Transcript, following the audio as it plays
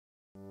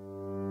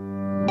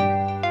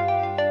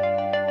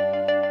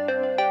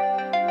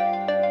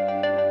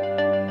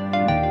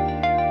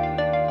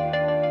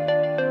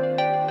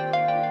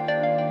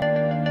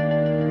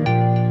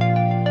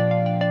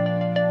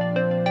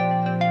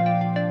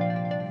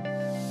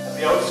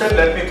outset,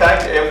 let me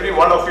thank every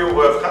one of you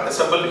who have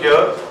assembled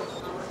here.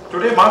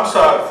 Today marks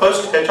our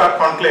first HR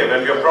Conclave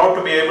and we are proud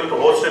to be able to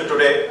host it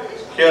today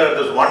here at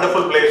this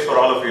wonderful place for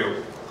all of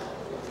you.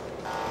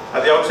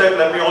 At the outset,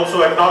 let me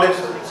also acknowledge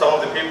some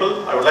of the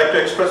people. I would like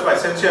to express my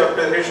sincere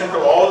appreciation to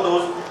all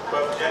those who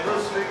have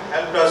generously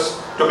helped us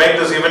to make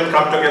this event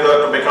come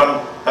together to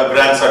become a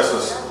grand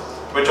success,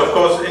 which of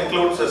course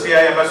includes the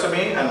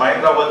CIMSME and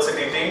Mahindra World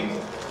City team,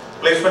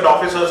 placement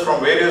officers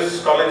from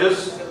various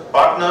colleges,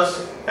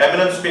 partners,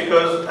 eminent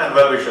speakers and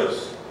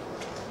well-wishers.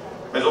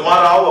 Ms.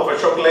 Umar Rao of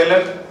Ashok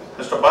Leyland,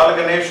 Mr.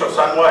 Balaganesh of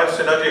Sunwire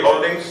Synergy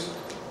Holdings,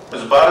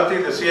 Ms.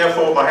 Bharati, the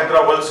CFO of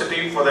Mahindra World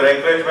City for their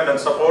encouragement and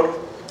support,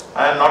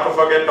 and not to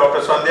forget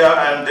Dr. Sandhya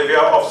and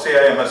Divya of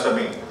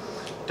CIMSME.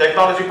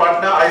 Technology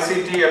partner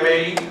ICT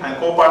MAE and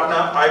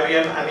co-partner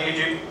IBN and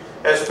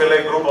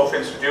E.G.S.Pillay group of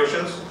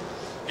institutions.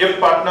 Gift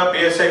partner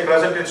BSA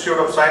Crescent Institute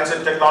of Science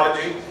and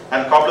Technology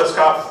and Cobbler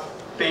Scarf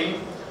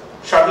team.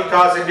 Shuttle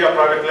Cars India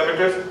Private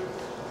Limited.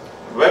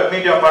 Web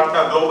media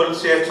partner Global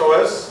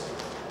CXOS.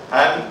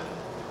 And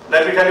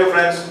let me tell you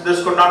friends,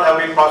 this could not have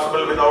been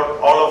possible without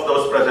all of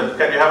those present.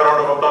 Can you have a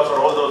round of applause for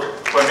all those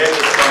who have made this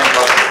event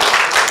possible?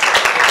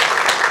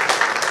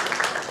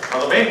 Now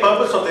the main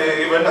purpose of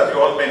the event, as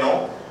you all may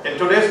know, in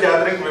today's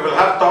gathering we will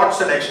have thoughts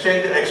and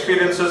exchange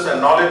experiences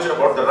and knowledge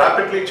about the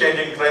rapidly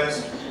changing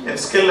trends in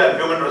skill and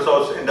human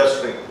resource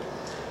industry.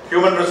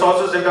 Human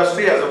resources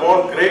industry has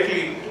evolved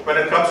greatly when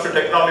it comes to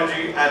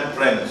technology and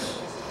trends.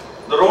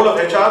 The role of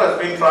HR has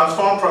been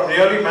transformed from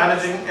merely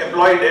managing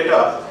employee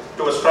data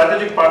to a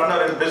strategic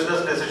partner in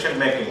business decision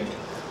making.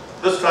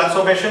 This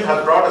transformation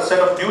has brought a set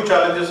of new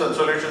challenges and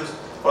solutions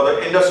for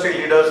the industry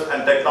leaders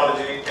and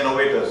technology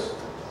innovators.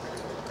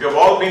 You have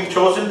all been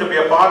chosen to be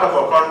a part of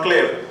our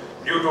conclave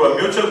due to a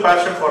mutual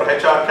passion for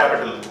HR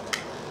capital.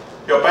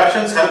 Your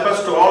passions help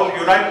us to all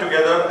unite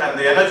together, and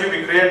the energy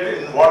we create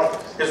in what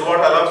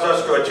allows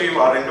us to achieve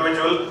our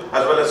individual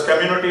as well as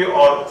community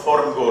or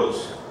forum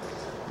goals.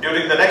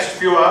 During the next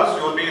few hours,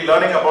 you will be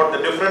learning about the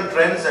different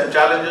trends and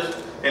challenges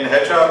in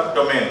HR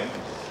domain.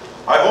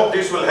 I hope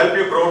these will help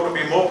you grow to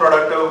be more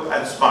productive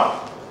and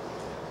smart.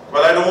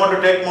 Well, I don't want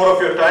to take more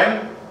of your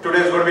time. Today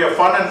is going to be a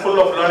fun and full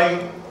of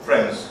learning,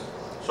 friends.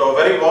 So a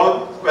very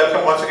warm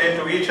welcome once again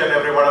to each and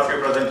every one of you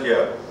present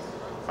here.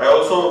 I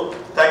also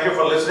thank you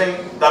for listening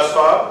thus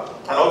far,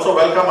 and also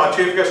welcome our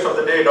chief guest of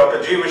the day,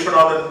 Dr. G.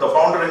 Viswanathan, the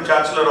founder and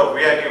chancellor of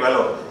VIT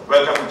Vellore.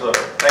 Welcome, sir.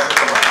 Thank you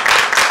so much.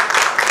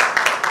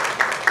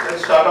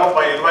 Let's start off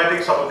by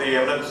inviting some of the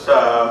eminent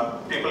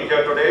people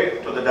here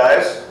today to the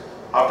dais,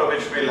 after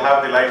which we'll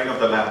have the lighting of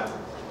the lamp.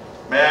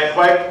 May I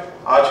invite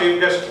our chief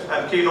guest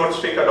and keynote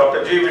speaker,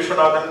 Dr. G.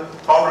 Viswanathan,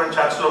 founder and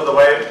chancellor of the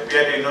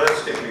VIT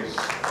University, please.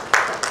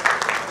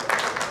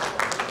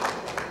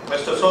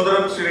 Mr.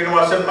 Sundarram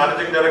Srinivasan,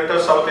 Managing Director,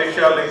 South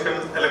Asia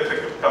Lincoln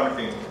Electric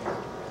Company.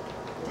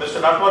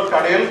 Mr. Natwar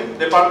Kadel,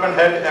 Department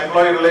Head,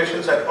 Employee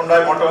Relations at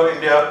Hyundai Motor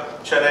India,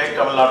 Chennai,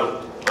 Tamil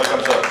Nadu.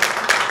 Welcome, sir.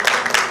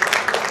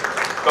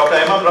 Dr.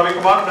 M. Ravi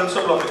Kumar,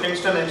 Principal of the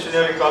Kingston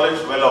Engineering College,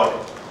 Vellore.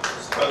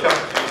 Welcome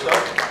to you, sir.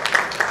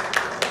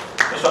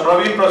 Mr.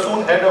 Ravi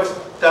Prasoon, Head of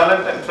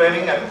Talent and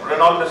Training at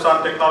Renault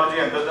Nissan Technology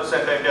and Business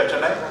Center, India,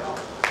 Chennai.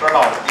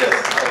 Pranav, yes.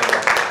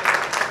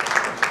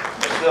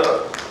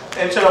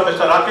 Instead of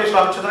Mr. Rakesh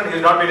Ramachandran, he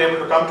has not been able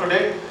to come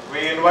today.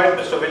 We invite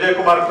Mr.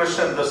 Vijayakumar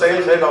Krishnan, the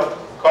Sales Head of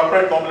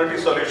Corporate Mobility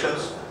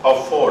Solutions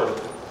of Ford.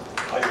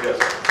 Yes.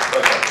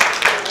 Welcome.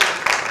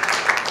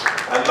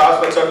 And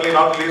last but certainly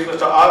not least,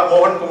 Mr.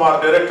 R.Mohan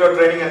Kumar, Director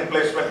Training and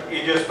Placement,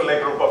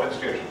 E.G.S.Pillay Group of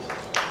Institutions.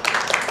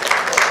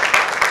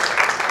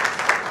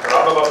 A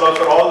round of applause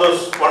for all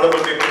those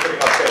wonderful people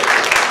sitting upstairs.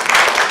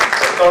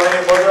 Without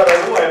any further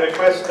ado, I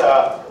request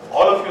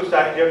all of you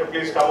standing here to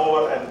please come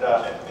over and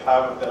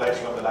have the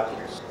lighting of the lamp,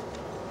 please.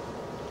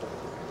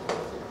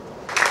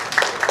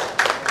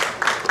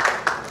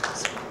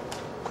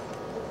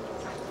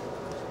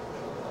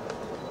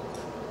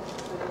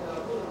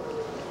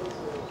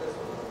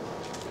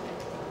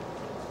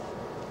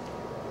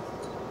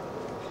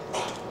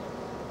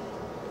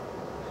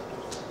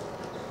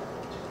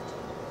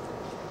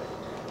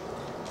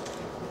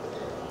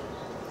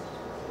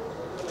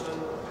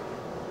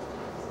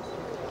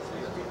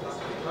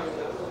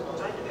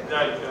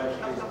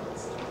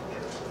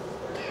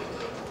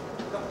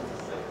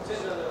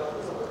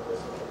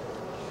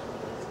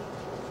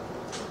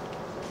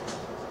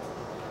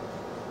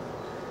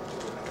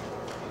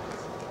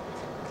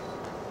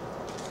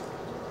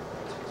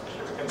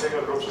 Take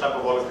a group snap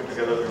of all of you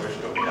together if you wish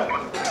to. Yeah.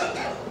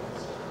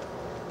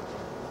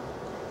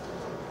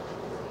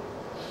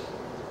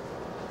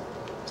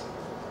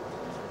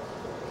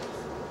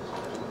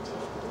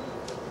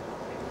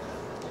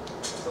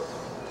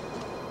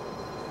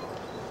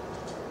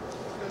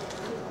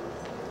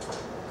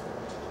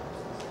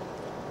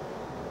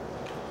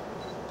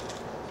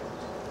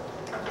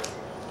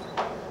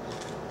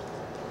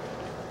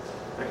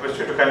 I request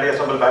you to kindly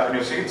assemble back in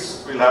your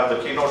seats. We'll have the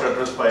keynote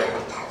address by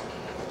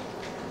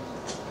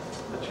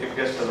chief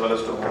guest as well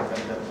as to work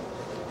and then.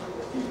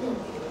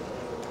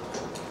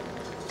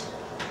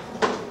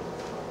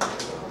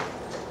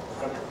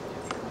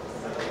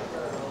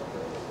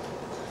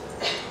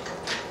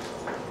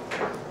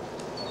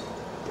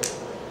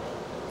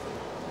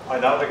 I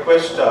now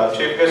request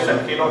Chief Guest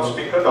and Keynote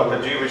Speaker Dr.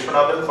 G.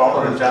 Viswanathan,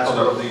 Founder and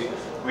Chancellor of the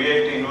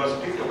VIT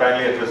University, to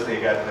kindly address the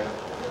gathering.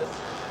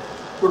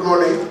 Good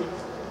morning.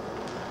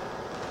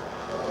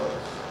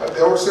 At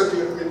the outset,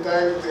 let me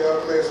thank the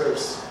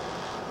organizers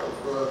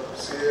of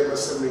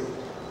CAMSME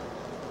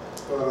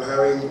for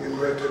having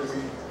invited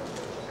me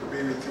to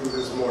be with you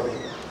this morning.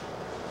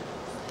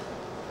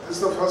 This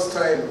is the first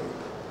time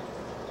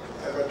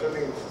I am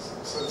attending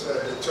such a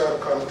HR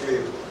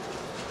conclave,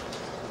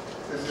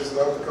 which has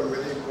now become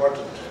very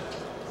important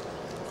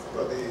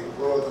for the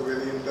growth of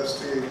any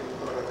industry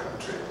or a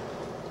country.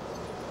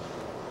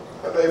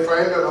 And I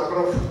find a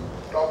number of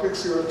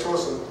topics you have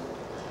chosen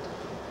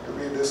to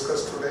be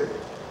discussed today,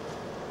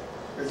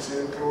 which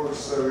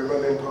includes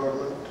women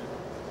empowerment,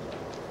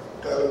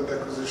 talent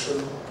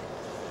acquisition,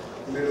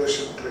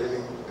 leadership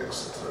training,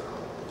 etc.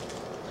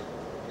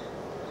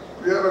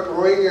 We are a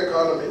growing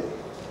economy,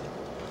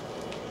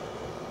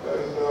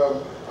 and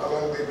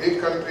among the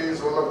big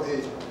countries, one of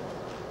the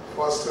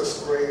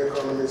fastest growing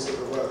economies in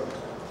the world.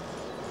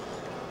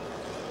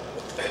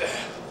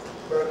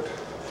 But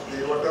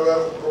whatever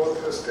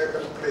growth has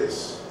taken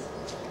place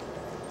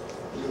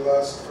in the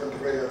last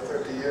 25 or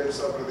 30 years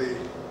after the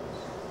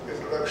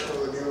introduction of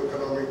the new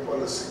economic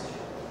policy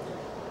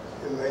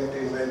in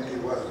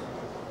 1991,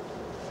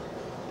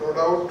 no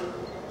doubt,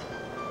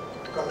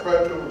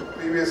 compared to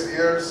previous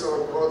years,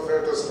 our growth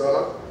rate has gone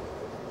up,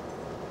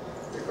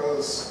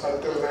 because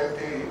until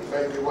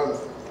 1991,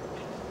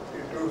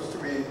 it used to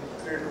be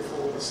 3 to 4%,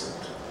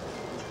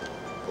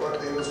 what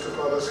they used to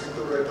call as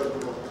Hindu rate of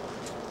growth.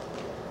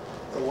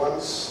 The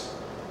once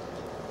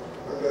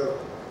under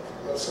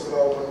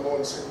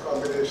R.Mohan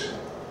combination,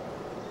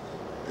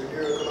 the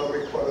new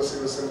economic policy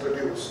was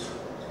introduced,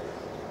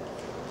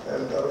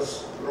 and our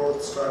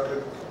growth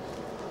started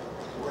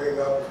going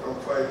up from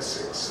 5,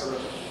 6,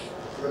 7,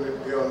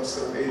 even beyond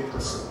 7,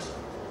 8%.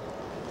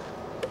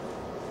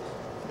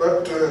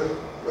 But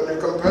when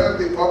you compare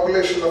the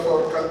population of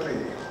our country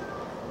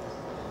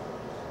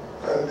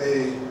and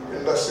the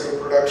industrial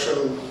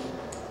production,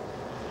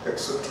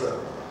 etc.,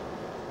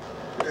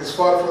 it is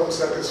far from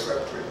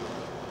satisfactory.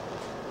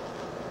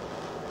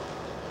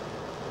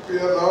 We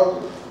are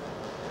now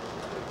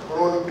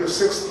grown to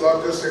 6th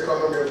largest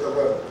economy of the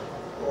world,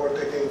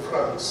 overtaking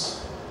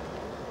France.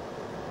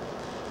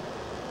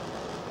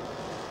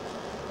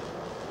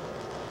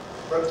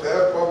 But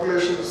their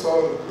population is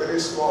all very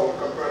small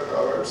compared to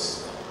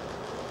ours.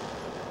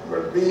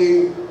 But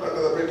being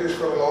under the British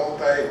for a long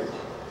time,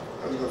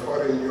 under the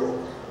foreign yoke,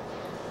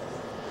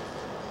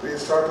 we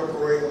started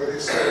growing very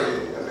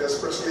slowly, and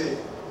especially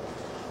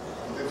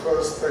the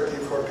first 30,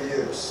 40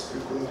 years, we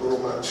couldn't grow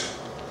much.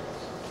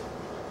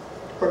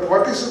 But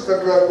what is it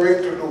that we are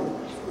going to do?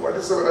 What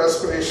is our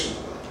aspiration?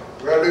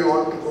 Where do we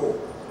want to go?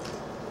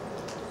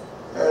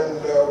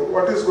 And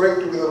what is going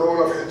to be the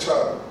role of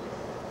HR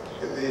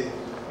in the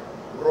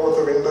growth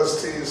of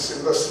industries,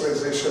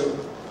 industrialization,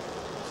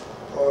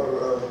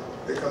 or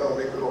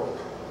economic growth?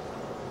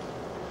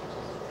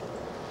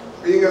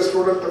 Being a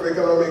student of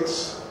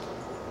economics,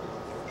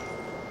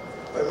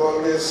 I'm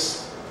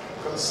always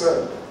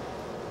concerned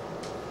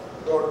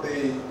about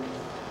the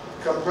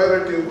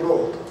comparative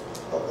growth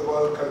of the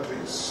world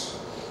countries.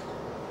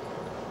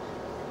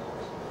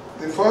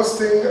 The first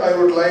thing I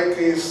would like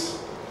is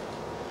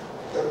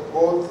that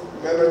both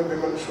men and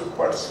women should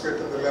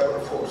participate in the labor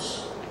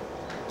force.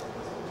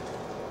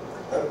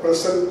 At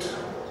present,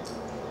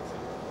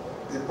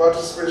 the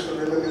participation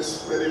of women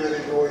is very,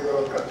 very low in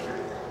our country.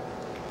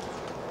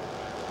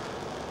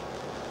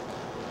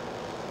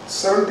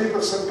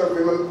 70% of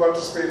women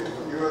participate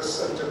in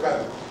US and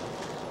Japan,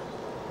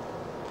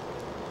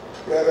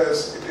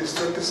 whereas it is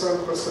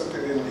 27%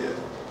 in India.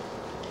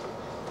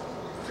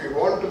 If we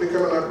want to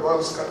become an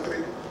advanced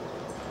country,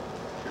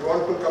 we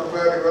want to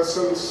compare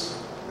ourselves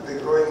with the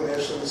growing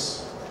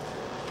nations,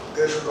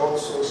 they should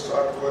also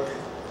start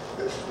working.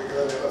 They should be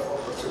given enough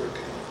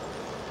opportunity.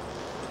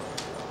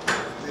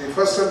 The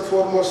first and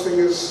foremost thing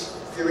is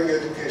giving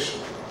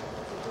education.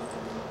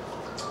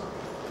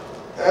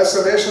 As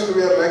a nation,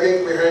 we are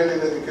lagging behind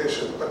in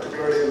education,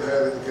 particularly in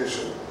higher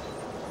education,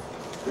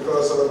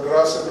 because our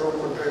gross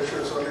enrollment ratio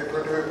is only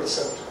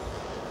 25%,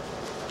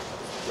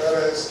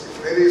 whereas it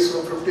varies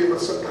from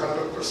 50% to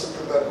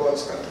 100% in the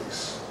advanced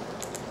countries.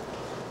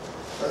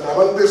 And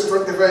among these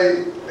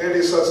 25,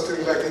 ladies are still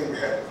lagging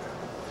behind.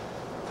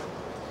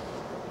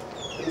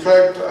 In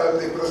fact, I am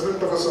the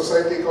president of a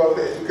society called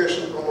the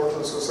Education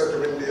Promotion Society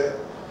of India,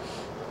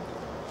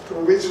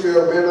 through which we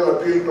have made an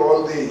appeal to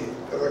all the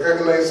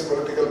recognized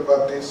political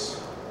parties,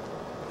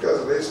 because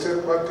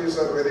registered parties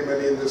are very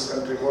many in this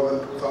country, more than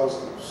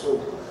 2,000.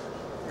 So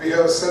we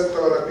have sent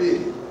our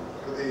appeal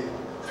to the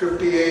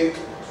 58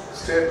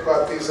 state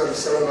parties and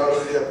 7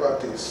 all India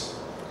parties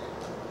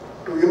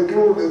to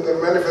include in their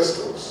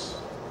manifestos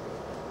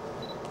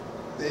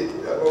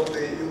about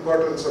the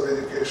importance of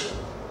education.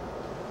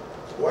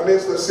 One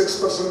is the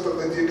 6% of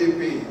the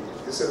GDP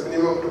is a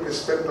minimum to be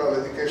spent on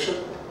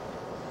education.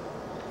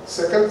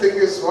 Second thing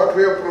is what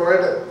we have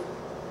provided.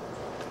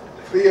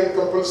 Free and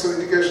compulsory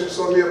education is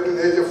only up to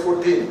the age of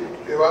 14.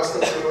 we have asked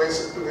them to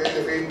revise it to the age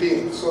of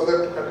 18 so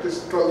that at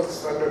least 12th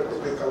standard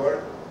could be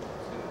covered.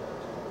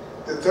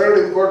 The third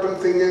important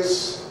thing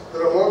is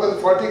there are more than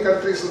 40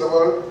 countries in the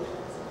world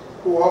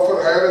who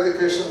offer higher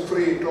education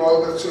free to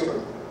all their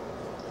children.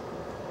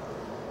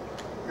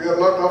 We are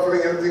not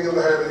offering anything in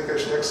the higher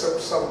education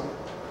except some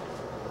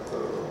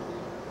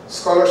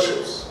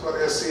scholarships for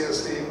SC,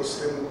 ST,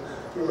 Muslim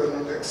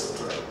women,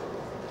 etc.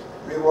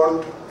 We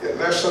want a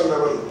national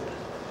level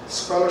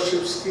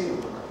scholarship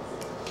scheme,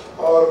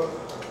 or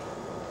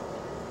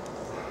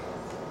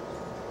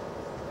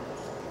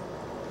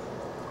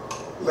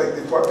like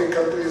the 40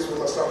 countries, we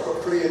must offer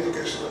free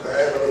education at the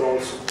higher level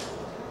also.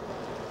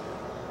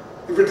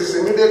 If it is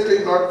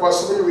immediately not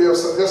possible, we have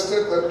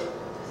suggested that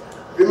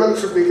women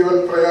should be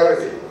given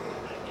priority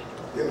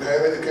in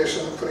higher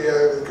education, free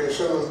higher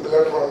education, and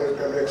later on it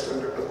can be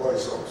extended to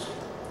boys also.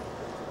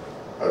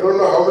 I don't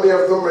know how many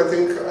of them, I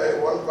think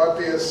one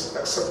party has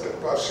accepted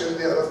partially,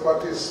 the other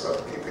parties are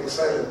keeping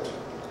silent.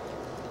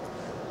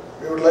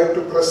 We would like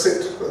to press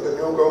it when the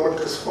new government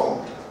is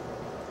formed.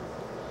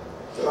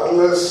 And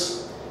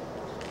unless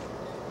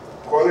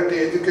quality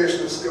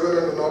education is given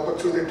and an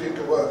opportunity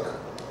to work,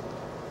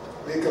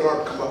 we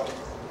cannot come up.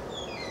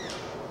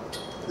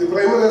 The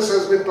Prime Minister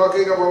has been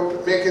talking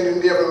about Make in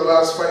India for the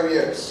last 5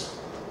 years.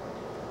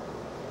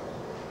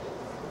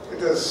 It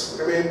has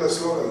remained a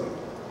slogan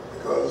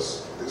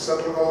because the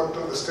central government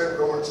and the state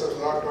governments have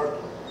not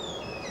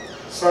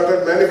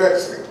started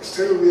manufacturing.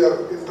 Still,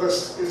 our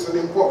interest is in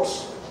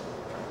imports.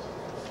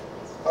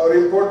 Our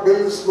import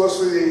bills goes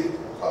to the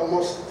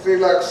almost 3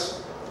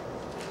 lakhs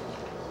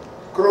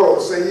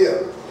crores a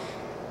year.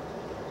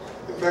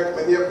 In fact,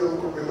 many of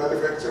them could be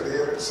manufactured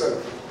here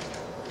itself.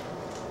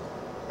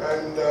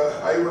 And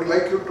I would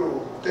like you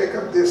to take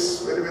up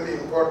this very, very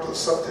important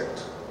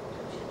subject,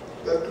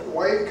 that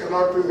why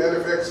cannot we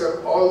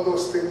manufacture all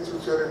those things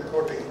which we are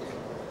importing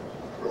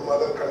from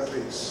other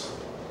countries?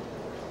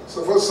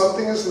 Suppose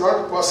something is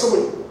not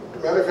possible to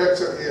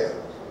manufacture here,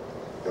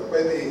 then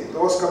by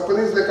those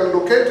companies, they can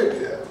locate it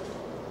here.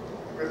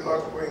 It is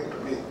not going to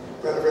be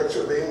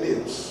manufactured by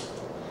Indians.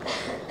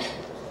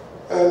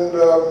 And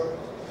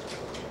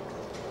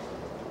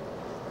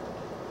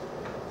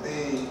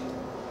the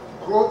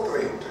growth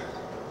rate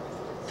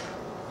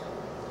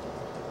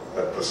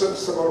at present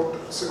is about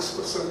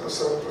 6% to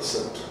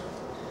 7%.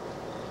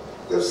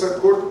 There's a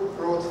good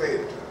growth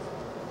rate,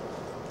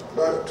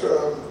 but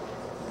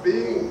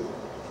being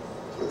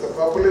with a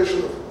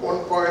population of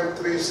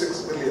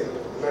 1.36 billion,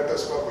 the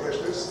latest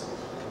population is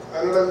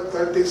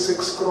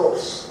 136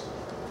 crores.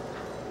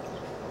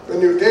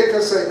 When you take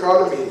as an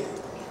economy,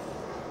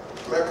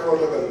 macro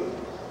level,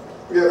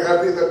 we are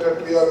happy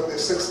that we are in the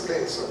 6th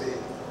place of the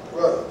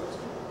world.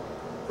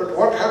 But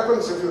what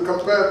happens if you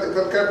compare the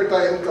per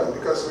capita income,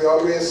 because we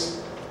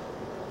always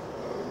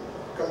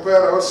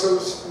compare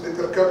ourselves with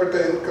the per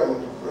capita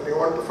income when you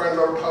want to find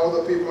out how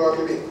the people are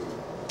living.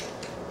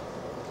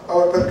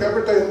 Our per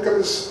capita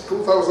income is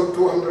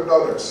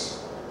 $2,200.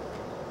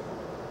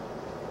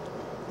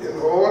 In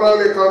overall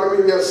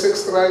economy, we are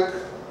 6th rank,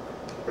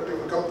 but if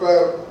you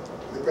compare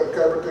the per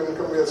capita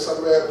income, we are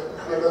somewhere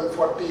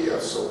 140 or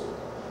so.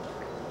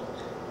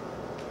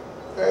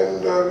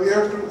 And we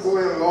have to go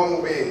a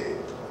long way.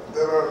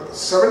 There are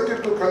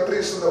 72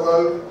 countries in the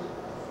world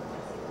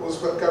whose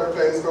per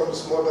capita income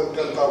is more than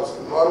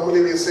 10,000.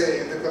 Normally we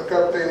say the per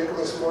capita income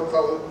is more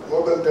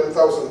than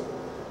 10,000.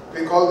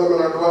 We call them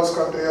an advanced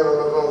country or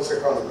an advanced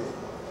economy.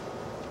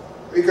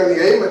 We can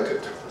aim at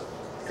it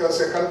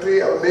because a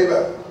country, our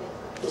neighbor,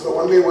 is the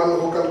only one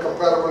who can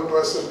comparable to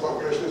us in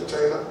population is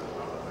China.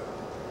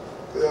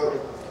 They are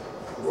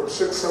about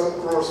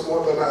 6-7 crores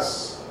more than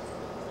us.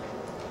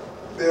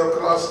 They have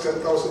crossed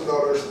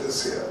 $10,000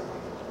 this year.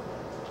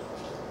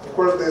 Of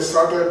course, they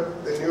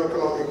started the new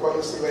economic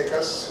policy like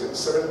us in the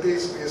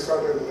 70s. We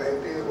started in the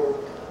 90s,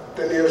 about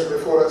 10 years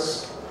before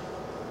us.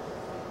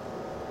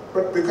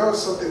 But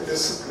because of the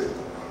discipline,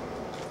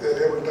 they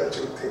are able to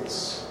achieve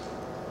things.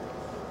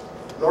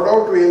 No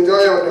doubt we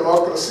enjoy our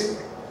democracy.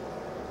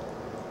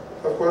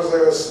 Of course,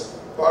 I was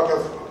part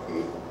of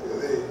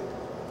the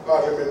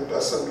parliament,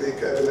 assembly,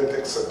 cabinet,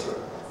 etc.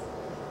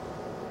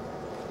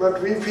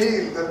 But we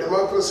feel that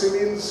democracy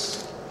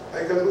means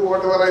I can do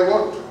whatever I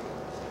want.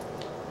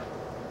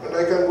 And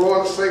I can go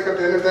on strike at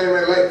any time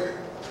I like.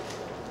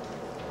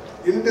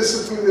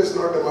 Indiscipline is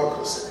not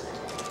democracy.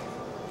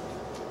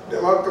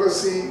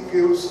 Democracy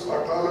gives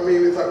autonomy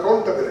with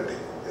accountability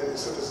in a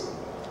citizen.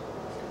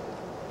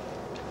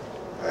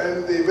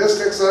 And the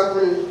best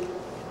example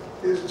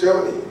is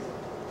Germany.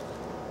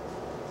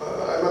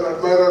 I'm an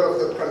admirer of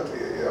that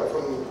country. I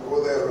often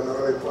go there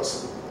whenever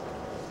possible.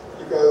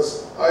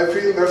 Because I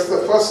feel that's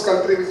the first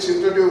country which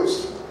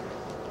introduced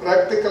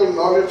practical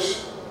knowledge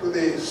to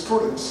the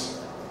students.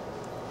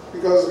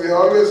 Because we are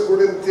always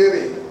good in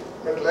theory,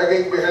 but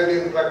lagging behind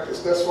in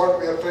practice. That's what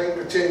we are trying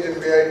to change in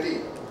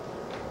VIT.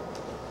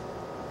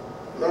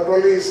 Not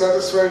only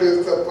satisfied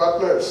with the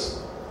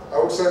partners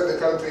outside the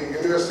country,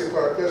 university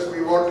partners,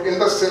 we want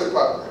industrial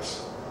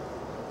partners.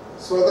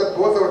 So that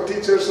both our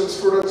teachers and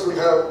students will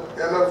have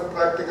enough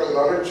practical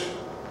knowledge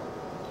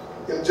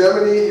In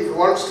Germany, if he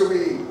wants to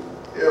be,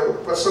 a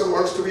person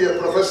wants to be a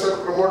professor,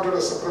 promoted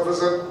as a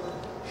professor,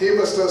 he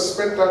must have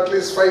spent at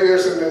least 5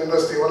 years in the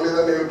industry, only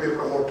then he will be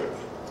promoted.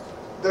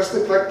 That's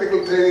the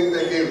practical training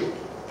they give.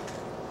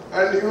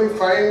 And you will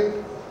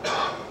find,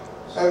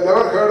 I've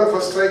never heard of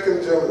a strike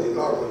in Germany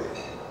normally,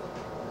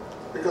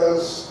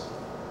 because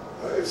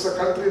it's a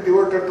country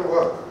devoted to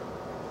work.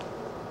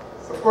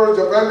 Of course,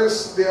 Japan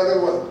is the other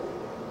one.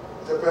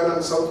 Japan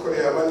and South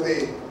Korea, among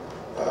the,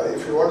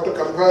 if you want to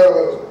compare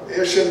our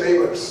Asian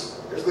neighbors,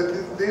 it's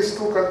these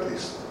two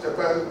countries,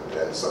 Japan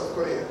and South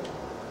Korea.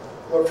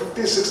 About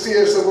 50, 60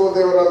 years ago,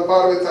 they were on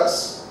par with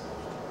us.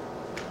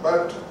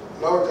 But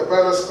now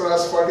Japan has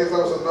crossed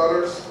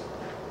 $40,000,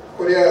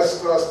 Korea has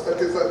crossed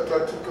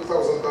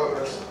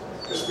 $32,000.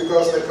 It's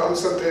because they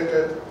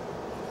concentrated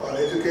on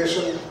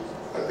education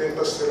and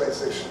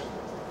industrialization.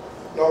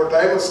 Now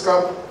time has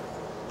come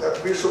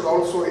that we should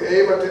also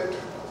aim at it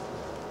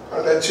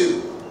and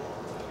achieve.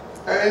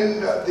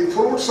 And the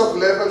fruits of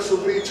labor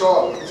should reach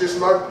all, which is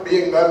not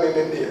being done in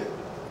India.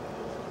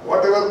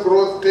 Whatever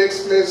growth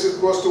takes place, it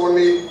goes to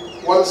only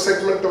one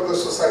segment of the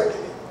society.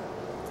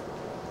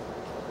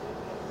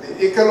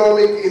 The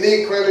economic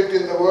inequality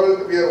in the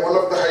world, we are one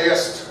of the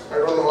highest. I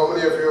don't know how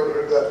many of you have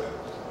read that.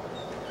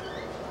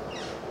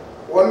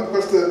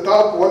 The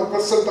top 1%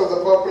 of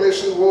the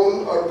population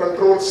own or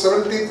control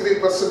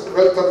 73%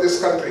 wealth of this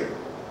country.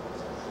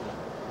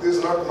 This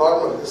is not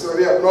normal. This is a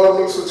very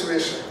abnormal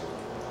situation.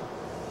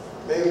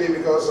 Mainly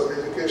because of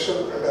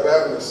education and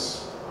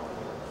awareness.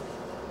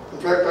 In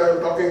fact, I am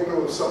talking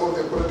to some of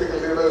the political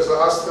leaders,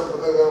 I ask them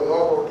whether they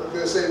know about it.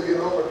 They say, we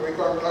know, but we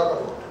can't talk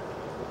about it.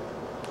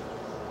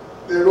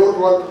 They don't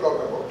want to talk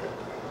about it.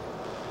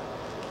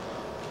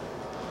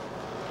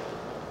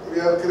 We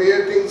are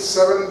creating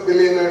 7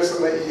 billionaires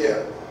in a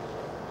year.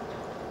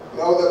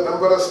 Now the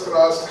number has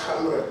crossed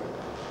 100.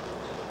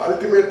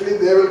 Ultimately,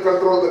 they will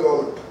control the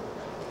government.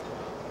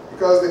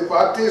 Because the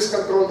parties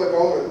control the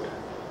government.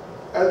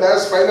 And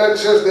as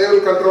financiers, they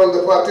will control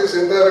the parties.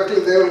 Indirectly,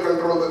 they will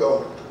control the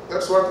government.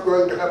 That's what's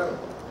going to happen.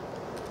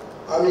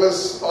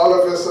 Unless all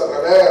of us are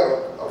aware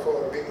of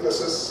our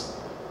weaknesses,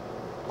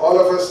 all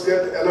of us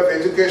get enough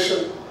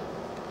education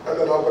and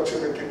an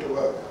opportunity to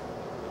work.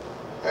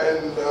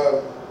 And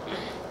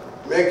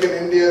Make in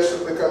India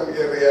should become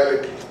a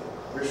reality.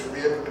 We should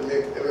be able to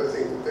make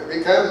everything.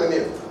 We can, many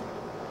of them.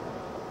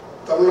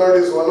 Tamil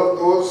Nadu is one of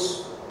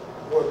those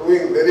who are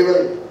doing very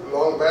well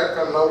long back,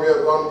 and now we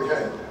have gone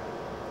behind.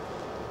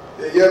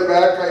 A year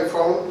back I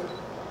found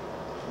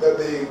that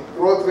the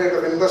growth rate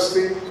of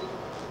industry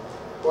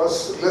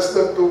was less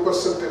than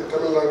 2% in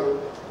Tamil Nadu,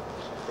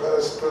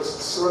 whereas it was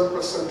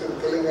 7% in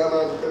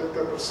Telangana and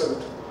 10%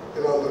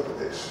 in Andhra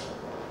Pradesh.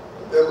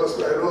 There must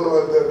be, I don't know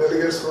whether the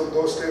delegates from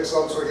those states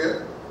also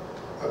here.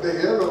 Are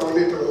they here or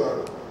only Tamil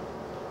Nadu?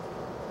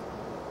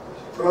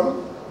 From?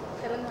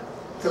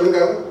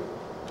 Telangana.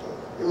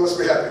 You must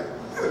be happy.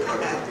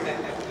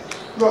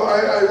 No,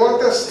 I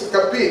want us to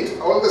compete,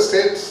 all the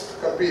states to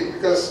compete,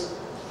 because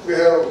we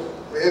have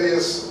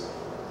various,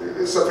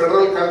 it's a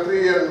federal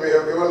country and we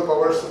have given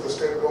powers to the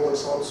state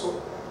governments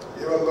also,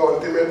 even though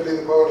ultimately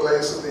the power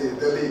lies in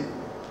the Delhi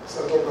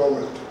central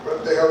government.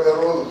 But they have their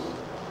own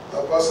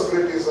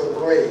possibilities of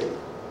growing.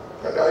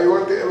 And I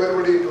want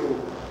everybody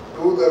to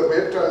do their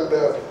bit, and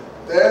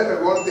there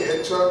I want the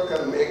HR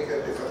can make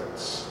a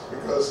difference,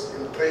 because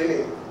in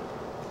training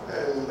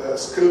and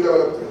skill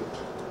development,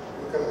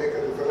 you can make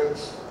a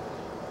difference.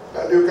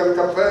 And you can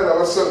compare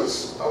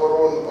ourselves, our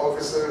own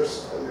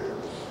officers and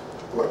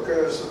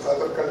workers with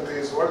other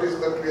countries. What is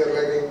that we are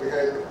lagging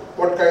behind?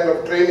 What kind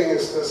of training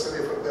is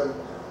necessary for them?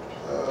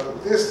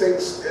 These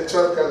things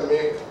HR can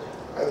make,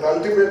 and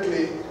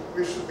ultimately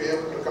we should be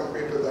able to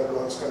compete with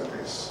advanced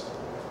countries.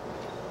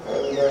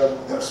 And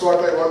that's what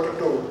I wanted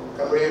to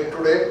convey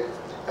today.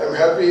 I'm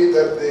happy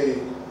that the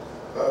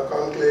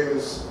conclave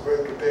is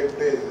going to take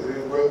place.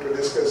 We're going to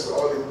discuss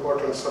all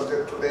important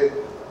subjects today,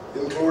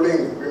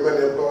 including women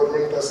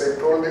empowerment. As I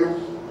told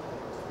you,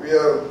 we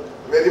are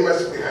very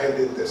much behind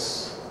in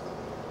this.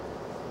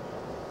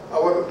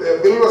 Our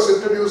bill was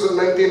introduced in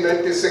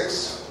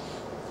 1996,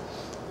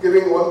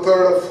 giving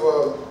 1/3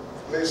 of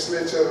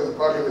legislature and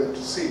parliament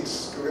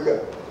seats to women.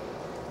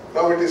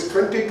 Now it is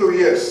 22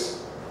 years.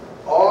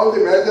 All the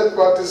major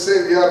parties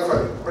say we are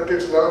fine, but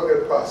it's never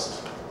get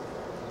passed.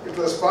 It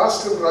was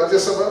passed in Rajya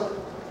Sabha,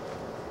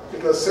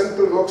 it was sent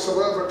to Lok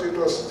Sabha, but it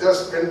was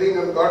just pending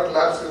and got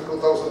lapsed in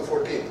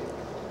 2014.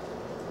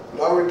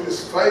 Now it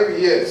is 5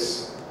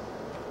 years,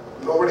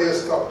 nobody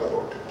has talked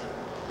about it.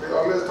 We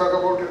always talk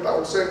about it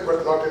outside,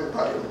 but not in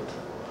parliament.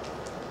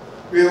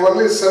 We have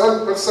only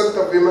 7%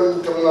 of women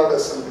in Tamil Nadu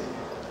Assembly.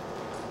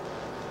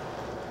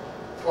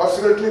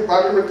 Fortunately,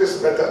 parliament is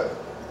better.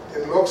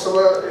 In Lok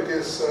Sabha, it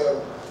is,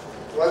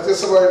 Rajya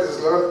Sabha it is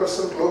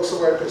 11%, Lok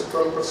Sabha it is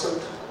 12%.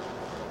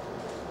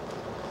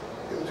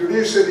 In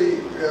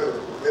judiciary, we are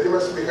very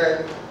much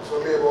behind, it's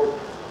only about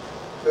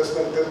less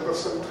than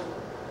 10%.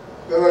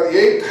 There are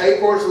 8 high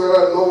courts, there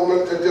are no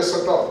women judges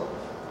at all.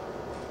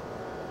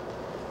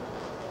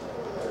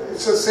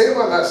 It's the same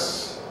on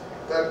us,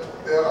 that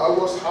they are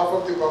almost half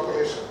of the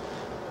population.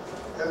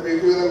 and we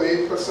give them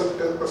 8%,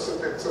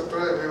 10%,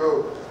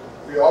 etc.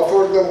 We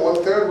offered them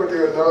 1/3, but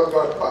it never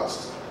got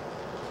passed.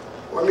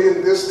 Only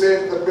in this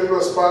state the bill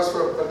was passed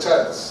for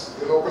panchayats,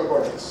 the local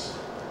bodies.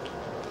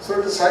 So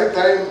it is high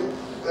time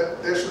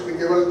that they should be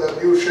given the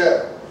due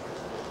share,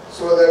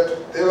 so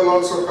that they will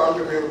also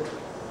contribute,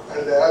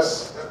 and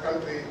as a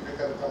country we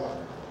can come up.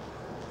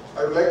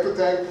 I would like to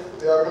thank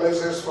the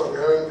organizers for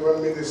having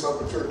given me this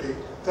opportunity.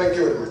 Thank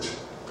you very much.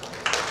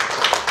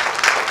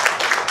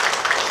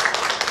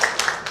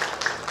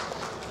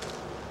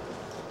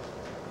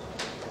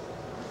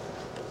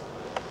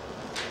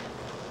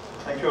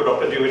 Thank you,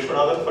 Dr. G.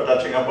 Viswanathan, for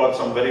touching upon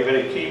some very,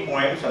 very key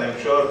points, and I'm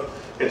sure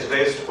it's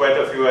raised quite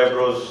a few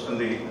eyebrows in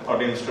the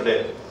audience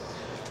today.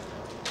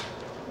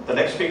 The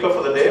next speaker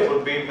for the day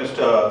would be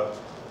Mr.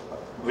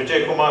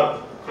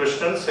 Vijayakumar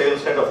Krishnan,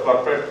 Sales Head of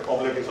Corporate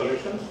Mobility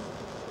Solutions.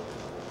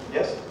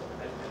 Yes?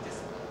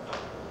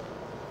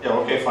 Yeah,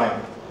 okay,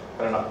 fine.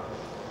 Fair enough.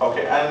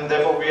 Okay, and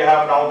therefore we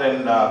have now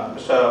then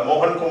Mr.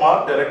 Mohan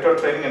Kumar, Director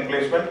Training and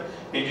Placement,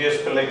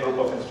 E.G.S.Pillay Group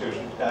of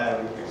Institutions. Can I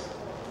have you please?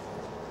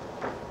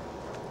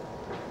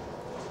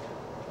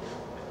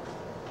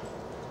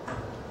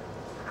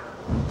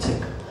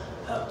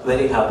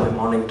 Very happy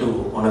morning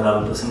to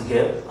honorable present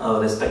here,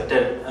 our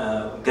respected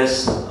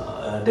guests,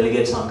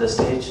 delegates on the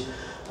stage,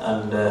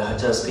 and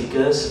HR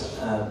speakers,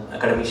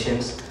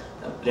 academicians,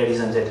 ladies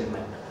and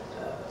gentlemen.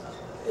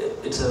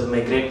 It's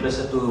my great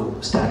pleasure to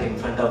stand in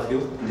front of you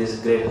in this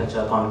great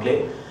HR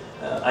conclave.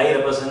 I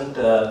represent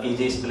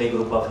E.G.S.Pillay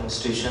Group of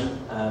Institution,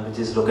 which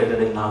is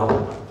located in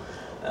Nagapattinam.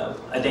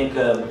 I think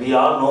we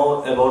all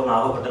know about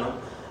Nagapattinam.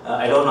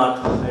 I don't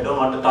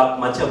want to talk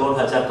much about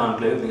HR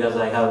conclave because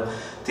I have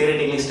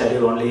theoretically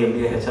studied only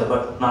MBA HR,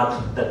 but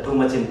not that too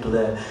much into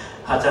the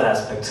HR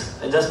aspects.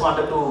 I just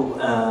wanted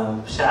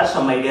to share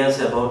some ideas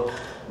about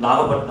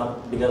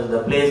Nagapattinam because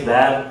the place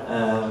where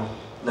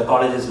the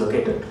college is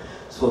located.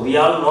 So we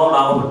all know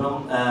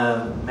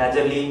Nagapattinam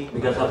majorly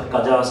because of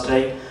Kaja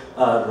strike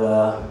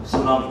or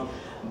tsunami,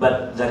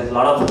 but there is a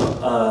lot of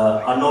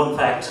unknown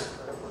facts.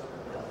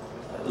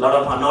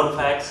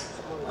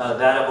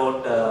 There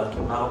about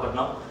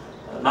Nagapattinam.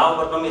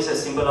 Nagapattinam is a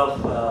symbol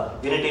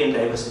of unity and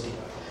diversity.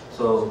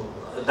 So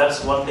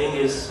that's one thing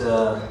is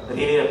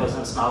really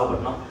represents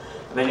Nagapattinam.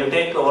 When you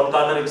take one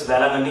corner, it's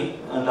Velangani,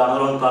 and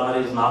another one corner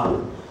is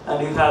Nagpur,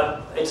 and you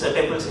have, it's a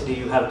temple city.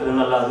 You have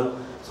Tirunalluru,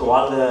 so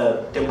all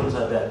the temples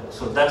are there.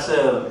 So that's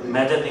a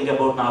major thing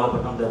about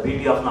Nagapattinam, the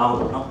beauty of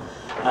Nagapattinam.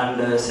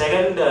 And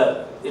second,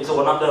 it's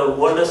one of the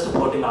oldest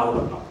fort in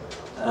Nagapattinam.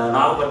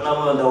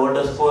 Nagapattinam, the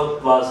oldest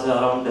fort was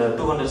around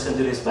 200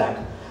 centuries back.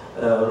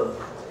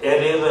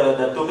 Earlier,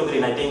 the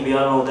Tuticorin, I think we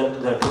all know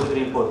that the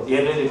Tuticorin fort.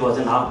 Earlier it was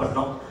in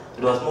Nagapattinam.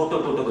 It was moved to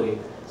Tuticorin.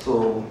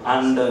 So,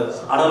 and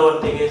another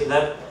one thing is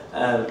that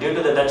due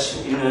to the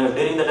Dutch,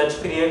 during the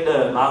Dutch period,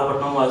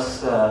 Nagapattinam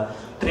was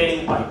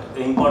trading point,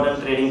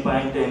 important trading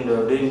point, and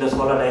during the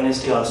Solar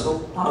dynasty also,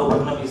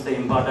 Nagapattinam is the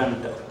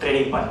important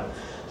trading point.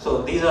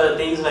 So these are the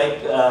things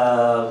like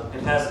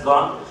it has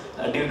gone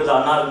due to the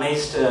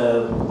unorganized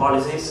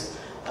policies,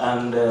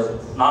 and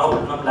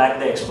Nagapattinam lacked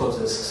the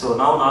exposures. So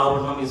now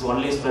Nagapattinam is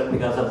only spread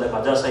because of the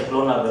Kaja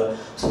cyclone or the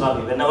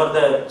tsunami. Whenever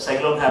the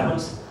cyclone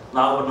happens,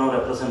 Nagapattinam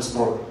represents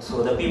more.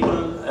 So the people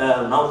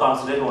now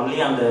concentrate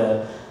only on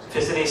the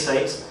fisheries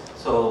sites.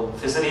 So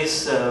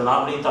fisheries,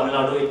 normally Tamil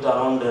Nadu, it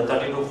around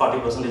 30 to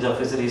 40% of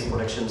fisheries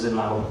productions in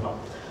Nagapattinam.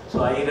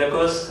 So I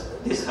request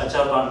this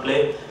HR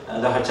conclave,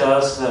 the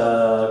HRs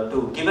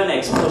to give an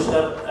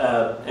exposure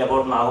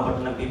about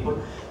Nagapattinam people,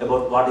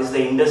 about what is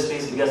the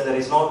industries, because there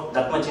is not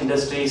that much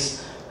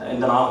industries in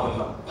the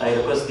Nagapattinam. I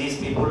request these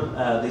people,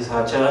 these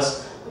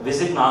HRs,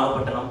 visit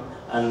Nagapattinam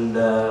and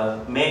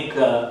make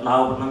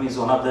Nagapattinam is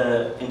one of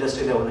the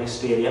industry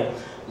organized area.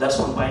 That's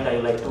one point I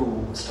would like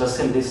to stress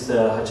in this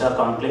HR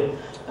conclave.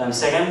 And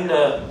second,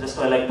 just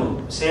I like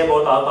to say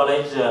about our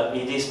college,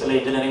 E.G.S.Pillay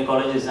Engineering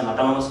College is an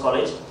autonomous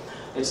college.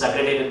 It's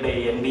accredited by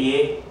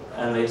NBA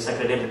and it's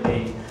accredited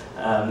by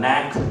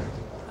NAC,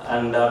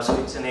 and also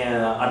it's an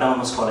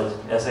autonomous college,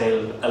 as I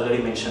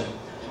already mentioned.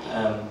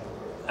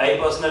 I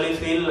personally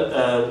feel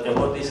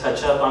about this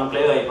HR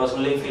conclave, I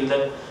personally feel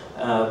that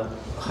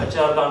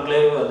HR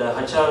conclave, the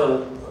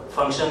HR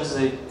functions,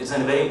 is a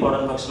very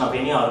important function of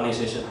any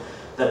organization.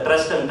 The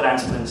trust and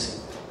transparency.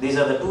 These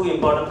are the two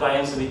important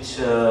kinds which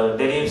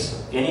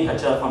derives any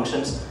HR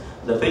functions.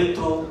 The build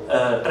through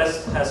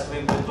trust has to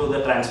be built through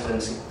the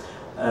transparency.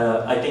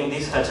 I think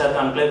this HR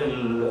conclave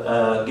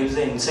will gives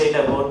the insight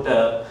about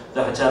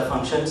the HR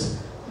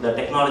functions, the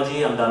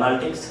technology and the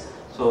analytics.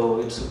 So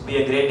it should be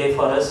a great day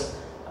for us,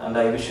 and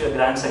I wish you a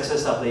grand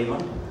success of the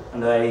event.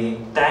 And I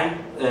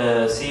thank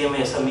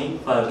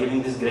CMSME for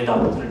giving this great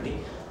opportunity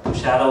to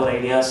share our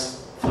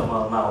ideas from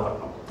our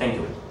Nagapattinam. Thank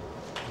you.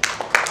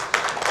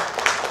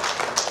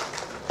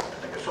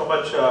 Thank you so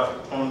much,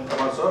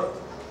 Kumar sir.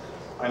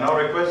 I now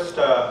request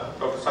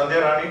Dr.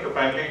 Sandhya to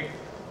kindly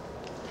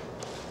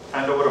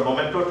hand over a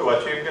memento to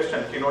our chief guest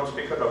and keynote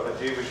speaker, Dr.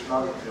 G.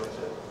 Viswanathan.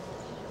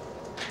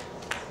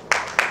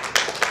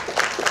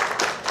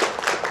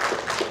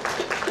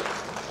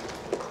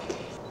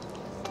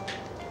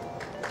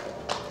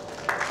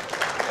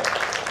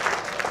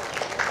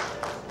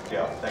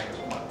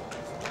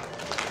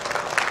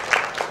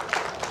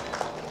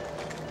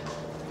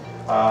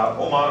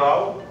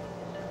 Rao,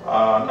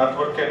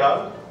 Natwar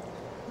Kadel,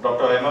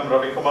 Dr.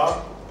 Ravi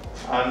Kumar,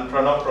 and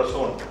Pranav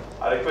Prasoon.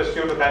 I request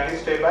you to kindly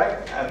stay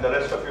back, and the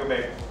rest of you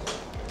may.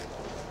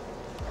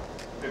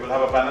 We will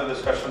have a panel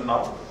discussion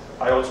now.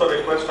 I also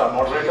request our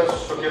moderator,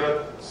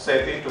 Sukirat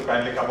Sethi, to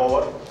kindly come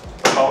over,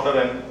 the founder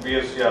and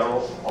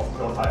VSCRO of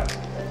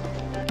Hyundai.